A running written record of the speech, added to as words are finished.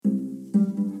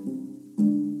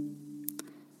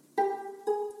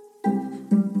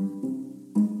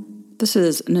This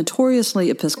is Notoriously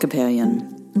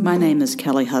Episcopalian. My name is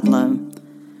Kelly Hudlow.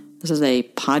 This is a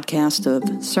podcast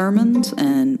of sermons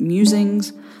and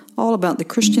musings all about the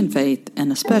Christian faith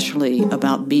and especially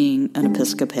about being an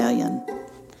Episcopalian.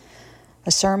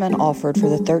 A sermon offered for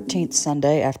the 13th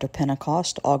Sunday after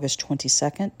Pentecost, August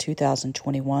 22nd,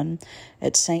 2021,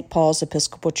 at St. Paul's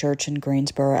Episcopal Church in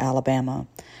Greensboro, Alabama.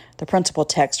 The principal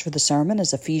text for the sermon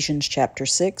is Ephesians chapter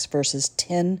 6, verses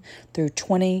 10 through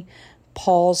 20,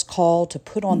 Paul's call to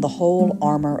put on the whole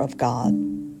armor of God.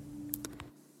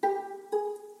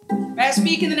 May I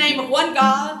speak in the name of one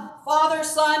God, Father,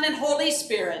 Son, and Holy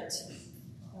Spirit.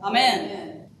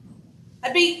 Amen.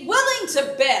 I'd be willing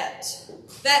to bet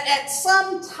that at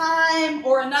some time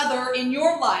or another in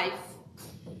your life,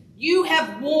 you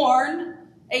have worn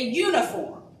a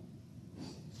uniform.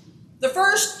 The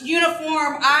first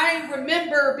uniform I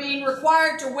remember being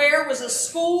required to wear was a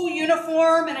school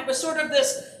uniform, and it was sort of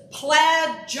this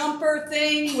plaid jumper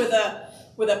thing with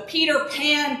a Peter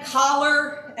Pan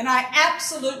collar, and I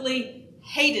absolutely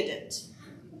hated it.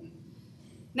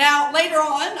 Now, later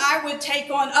on, I would take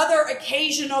on other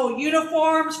occasional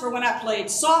uniforms for when I played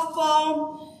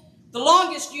softball. The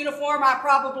longest uniform I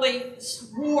probably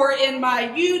wore in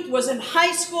my youth was in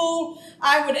high school.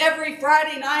 I would every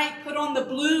Friday night put on the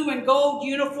blue and gold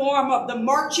uniform of the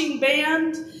marching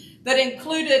band that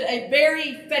included a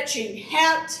very fetching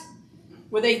hat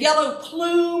with a yellow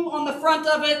plume on the front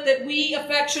of it that we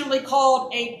affectionately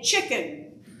called a chicken.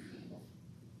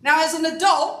 Now, as an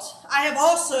adult, I have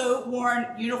also worn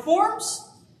uniforms.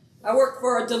 I worked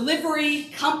for a delivery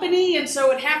company, and so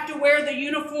would have to wear the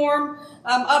uniform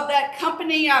of that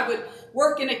company. I would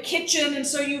work in a kitchen, and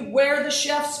so you'd wear the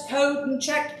chef's coat and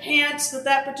checked pants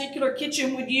that particular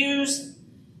kitchen would use.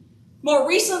 More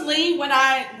recently, when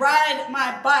I ride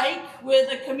my bike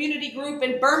with a community group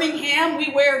in Birmingham, we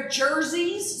wear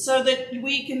jerseys so that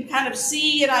we can kind of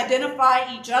see and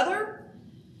identify each other.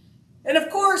 And of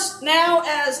course, now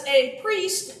as a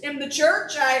priest in the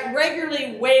church, I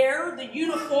regularly wear the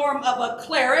uniform of a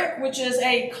cleric, which is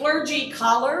a clergy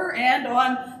collar, and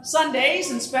on Sundays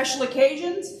and special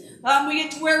occasions, we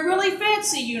get to wear really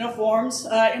fancy uniforms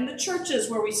in the churches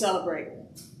where we celebrate.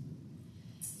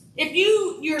 If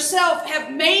you yourself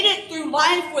have made it through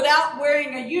life without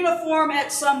wearing a uniform at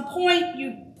some point,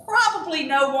 you probably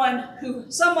know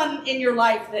someone in your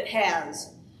life that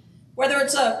has. Whether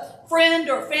it's a friend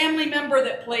or family member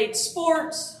that played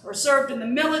sports or served in the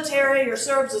military or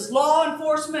serves as law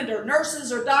enforcement or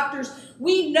nurses or doctors,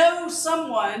 we know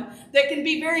someone that can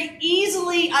be very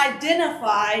easily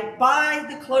identified by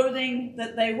the clothing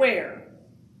that they wear.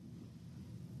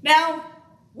 Now,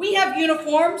 we have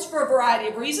uniforms for a variety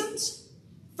of reasons.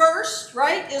 First,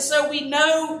 right, is so we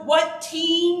know what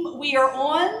team we are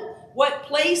on, what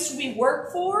place we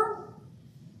work for.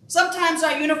 Sometimes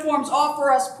our uniforms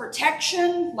offer us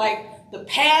protection, like the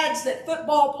pads that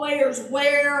football players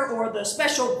wear or the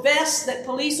special vests that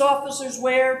police officers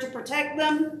wear to protect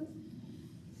them.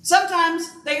 Sometimes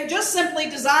they are just simply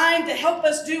designed to help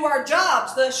us do our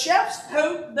jobs. The chef's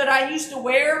coat that I used to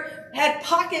wear had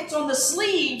pockets on the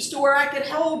sleeves to where I could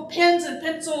hold pens and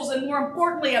pencils and, more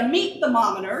importantly, a meat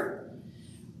thermometer.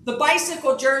 The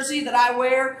bicycle jersey that I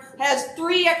wear has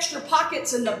 3 extra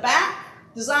pockets in the back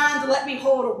designed to let me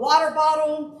hold a water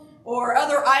bottle or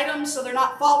other items so they're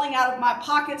not falling out of my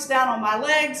pockets down on my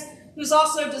legs. It was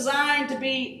also designed to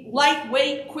be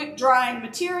lightweight, quick-drying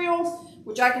material,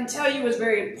 which I can tell you is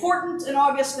very important in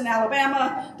August in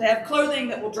Alabama, to have clothing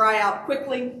that will dry out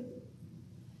quickly.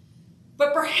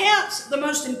 But perhaps the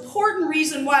most important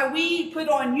reason why we put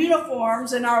on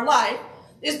uniforms in our life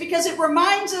is because it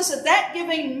reminds us at that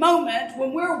given moment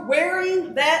when we're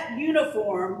wearing that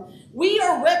uniform, we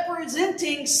are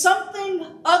representing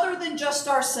something other than just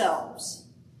ourselves.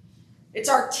 It's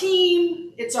our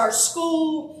team, it's our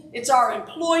school, it's our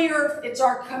employer, it's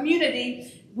our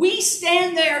community. We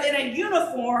stand there in a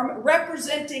uniform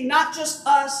representing not just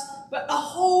us, but a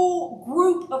whole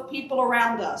group of people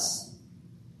around us.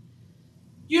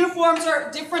 Uniforms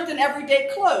are different than everyday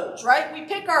clothes, right? We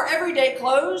pick our everyday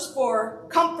clothes for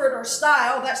comfort or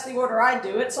style. That's the order I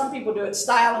do it. Some people do it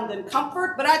style and then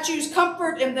comfort, but I choose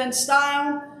comfort and then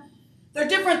style. They're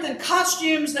different than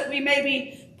costumes that we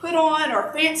maybe put on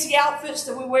or fancy outfits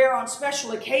that we wear on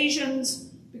special occasions,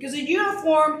 because a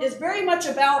uniform is very much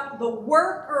about the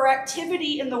work or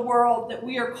activity in the world that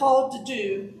we are called to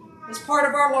do as part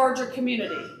of our larger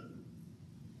community.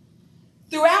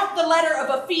 Throughout the letter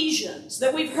of Ephesians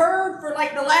that we've heard for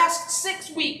like the last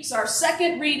 6 weeks, our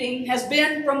second reading has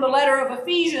been from the letter of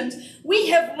Ephesians, we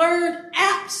have learned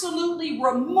absolutely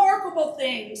remarkable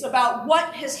things about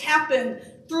what has happened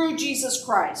through Jesus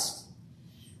Christ.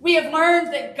 We have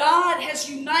learned that God has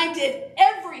united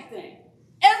everything.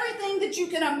 Everything that you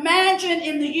can imagine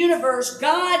in the universe,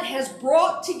 God has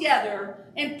brought together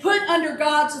and put under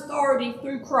God's authority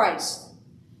through Christ.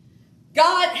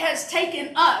 God has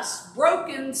taken us,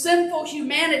 broken, sinful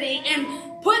humanity,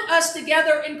 and put us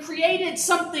together and created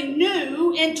something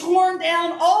new and torn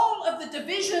down all of the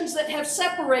divisions that have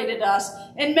separated us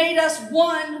and made us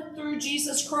one through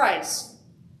Jesus Christ.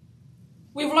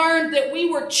 We've learned that we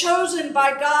were chosen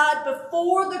by God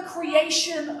before the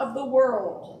creation of the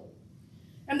world.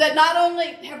 And that not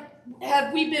only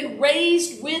have we been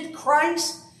raised with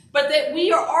Christ, but that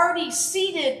we are already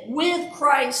seated with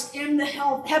Christ in the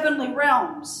heavenly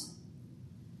realms.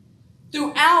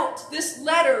 Throughout this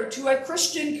letter to a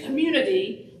Christian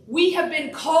community, we have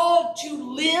been called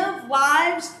to live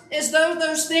lives as though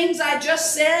those things I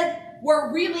just said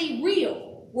were really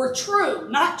real, were true,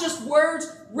 not just words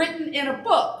written in a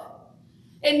book.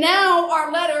 And now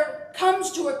our letter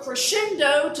comes to a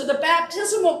crescendo to the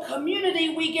baptismal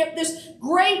community. We get this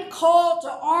great call to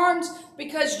arms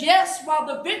because, yes, while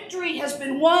the victory has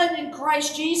been won in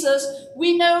Christ Jesus,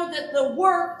 we know that the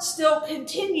work still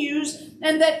continues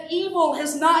and that evil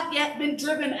has not yet been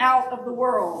driven out of the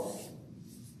world.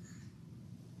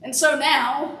 And so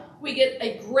now we get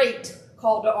a great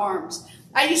call to arms.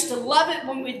 I used to love it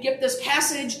when we'd get this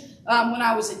passage when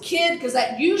I was a kid, because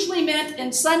that usually meant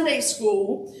in Sunday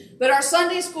school that our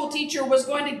Sunday school teacher was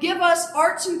going to give us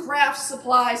arts and crafts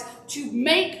supplies to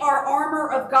make our armor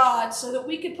of God so that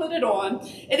we could put it on.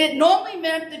 And it normally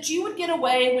meant that you would get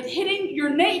away with hitting your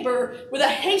neighbor with a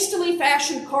hastily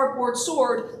fashioned cardboard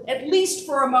sword, at least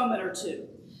for a moment or two.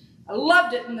 I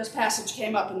loved it when this passage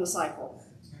came up in the cycle.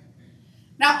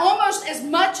 Now, almost as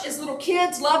much as little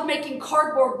kids love making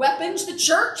cardboard weapons, the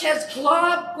church has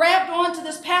grabbed onto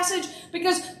this passage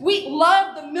because we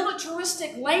love the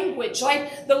militaristic language,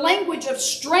 like the language of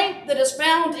strength that is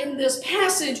found in this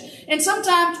passage. And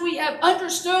sometimes we have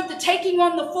understood that taking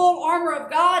on the full armor of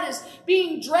God is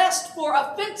being dressed for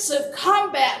offensive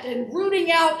combat and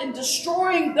rooting out and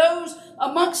destroying those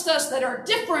amongst us that are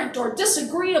different or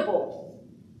disagreeable.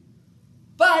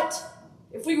 But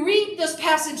if we read this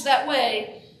passage that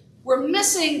way, we're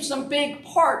missing some big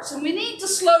parts, and we need to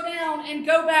slow down and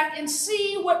go back and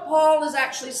see what Paul is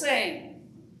actually saying.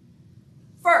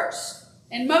 First,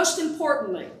 and most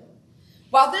importantly,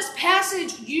 while this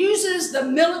passage uses the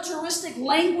militaristic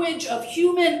language of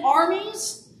human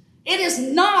armies, it is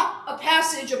not a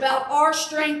passage about our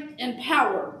strength and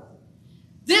power.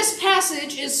 This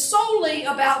passage is solely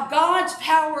about God's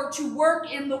power to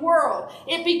work in the world.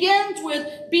 It begins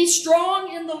with, be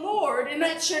strong in the Lord, and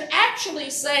that should actually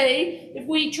say, if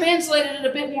we translated it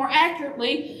a bit more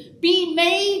accurately, be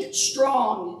made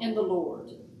strong in the Lord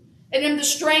and in the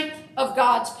strength of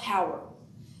God's power.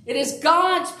 It is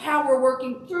God's power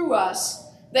working through us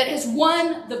that has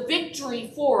won the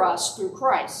victory for us through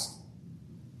Christ.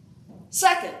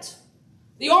 Second,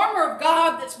 the armor of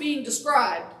God that's being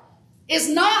described is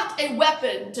not a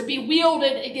weapon to be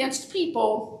wielded against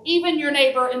people, even your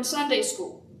neighbor in Sunday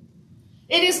school.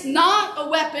 It is not a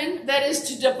weapon that is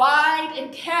to divide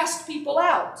and cast people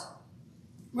out.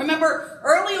 Remember,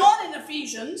 early on in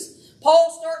Ephesians,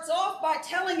 Paul starts off by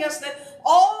telling us that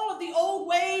all of the old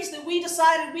ways that we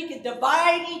decided we could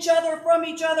divide each other from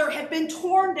each other have been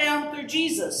torn down through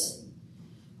Jesus.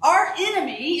 Our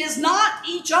enemy is not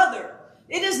each other.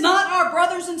 It is not our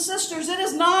brothers and sisters. It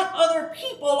is not other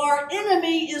people. Our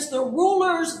enemy is the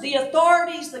rulers, the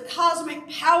authorities, the cosmic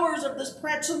powers of this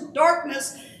present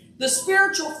darkness, the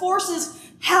spiritual forces,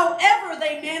 however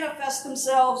they manifest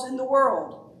themselves in the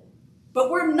world. But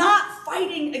we're not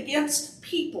fighting against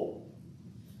people.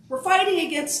 We're fighting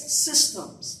against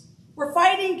systems. We're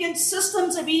fighting against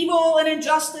systems of evil and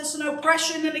injustice and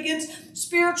oppression and against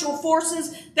spiritual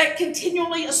forces that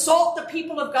continually assault the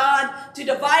people of God to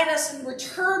divide us and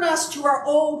return us to our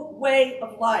old way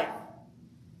of life.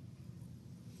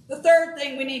 The third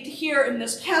thing we need to hear in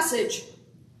this passage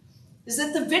is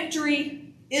that the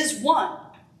victory is won.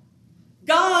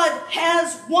 God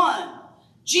has won.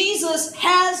 Jesus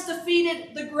has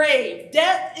defeated the grave.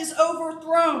 Death is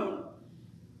overthrown.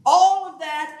 All of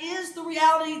that is the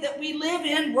reality that we live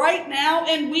in right now,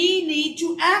 and we need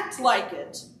to act like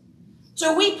it.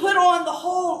 So we put on the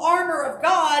whole armor of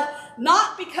God,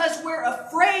 not because we're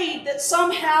afraid that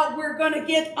somehow we're going to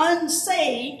get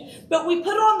unsaved, but we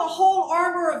put on the whole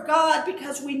armor of God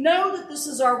because we know that this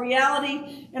is our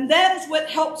reality, and that is what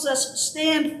helps us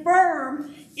stand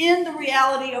firm in the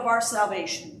reality of our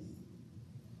salvation.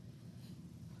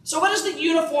 So what is the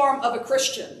uniform of a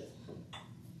Christian?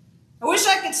 I wish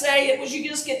I could say it was you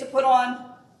just get to put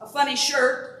on a funny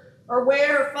shirt or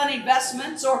wear funny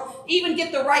vestments or even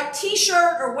get the right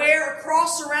t-shirt or wear a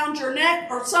cross around your neck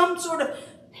or some sort of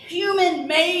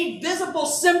human-made visible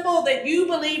symbol that you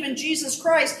believe in Jesus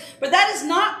Christ. But that is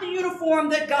not the uniform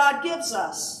that God gives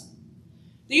us.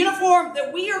 The uniform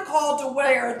that we are called to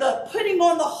wear, the putting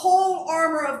on the whole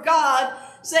armor of God,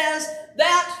 says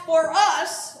that for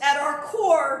us, at our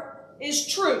core, is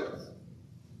truth.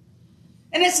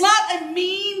 And it's not a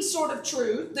mean sort of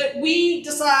truth that we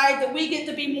decide that we get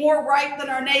to be more right than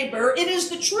our neighbor. It is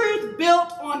the truth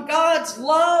built on God's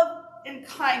love and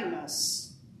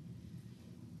kindness.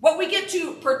 What we get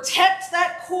to protect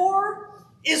that core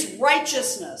is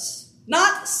righteousness,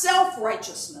 not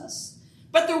self-righteousness,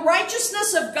 but the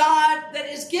righteousness of God that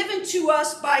is given to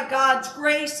us by God's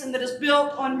grace and that is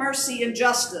built on mercy and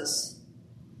justice.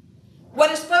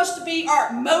 What is supposed to be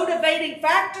our motivating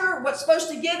factor, what's supposed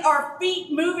to get our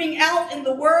feet moving out in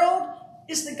the world,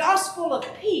 is the gospel of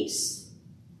peace.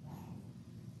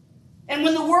 And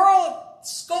when the world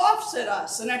scoffs at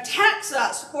us and attacks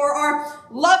us for our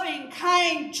loving,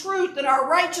 kind truth and our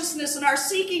righteousness and our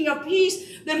seeking of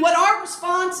peace, then what our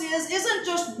response isn't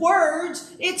just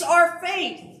words, it's our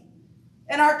faith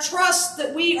and our trust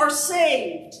that we are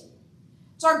saved.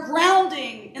 It's our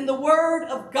grounding in the Word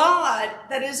of God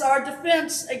that is our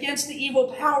defense against the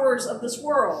evil powers of this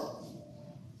world.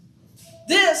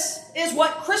 This is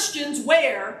what Christians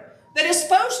wear that is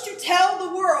supposed to tell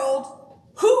the world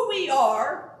who we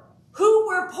are, who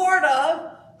we're part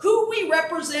of, who we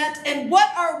represent, and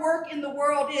what our work in the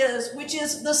world is, which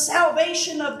is the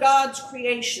salvation of God's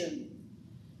creation.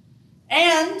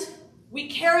 And we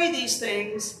carry these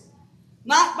things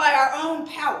not by our own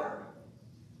power,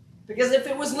 because if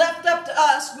it was left up to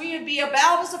us, we would be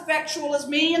about as effectual as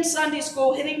me in Sunday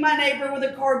school hitting my neighbor with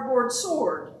a cardboard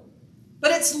sword.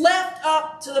 But it's left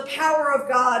up to the power of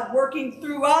God working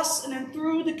through us and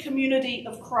through the community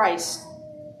of Christ.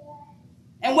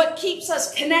 And what keeps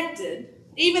us connected,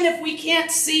 even if we can't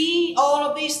see all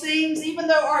of these things, even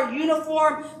though our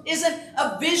uniform isn't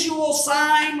a visual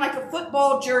sign like a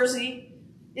football jersey,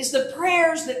 is the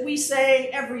prayers that we say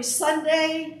every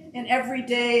Sunday and every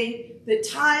day that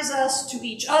ties us to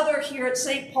each other here at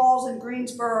St. Paul's in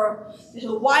Greensboro, to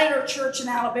the wider church in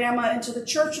Alabama, and to the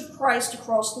Church of Christ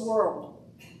across the world.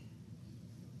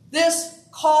 This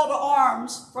call to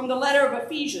arms from the letter of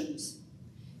Ephesians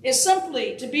is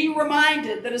simply to be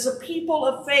reminded that as a people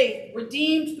of faith,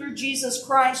 redeemed through Jesus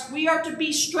Christ, we are to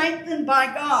be strengthened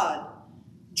by God,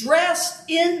 dressed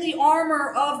in the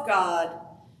armor of God,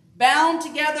 bound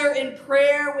together in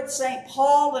prayer with St.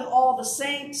 Paul and all the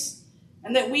saints,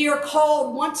 and that we are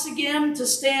called once again to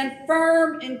stand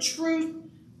firm in truth,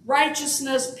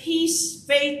 righteousness, peace,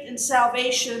 faith, and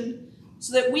salvation,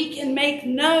 so that we can make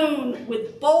known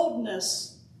with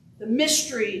boldness the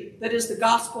mystery that is the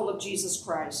gospel of Jesus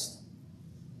Christ.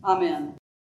 Amen.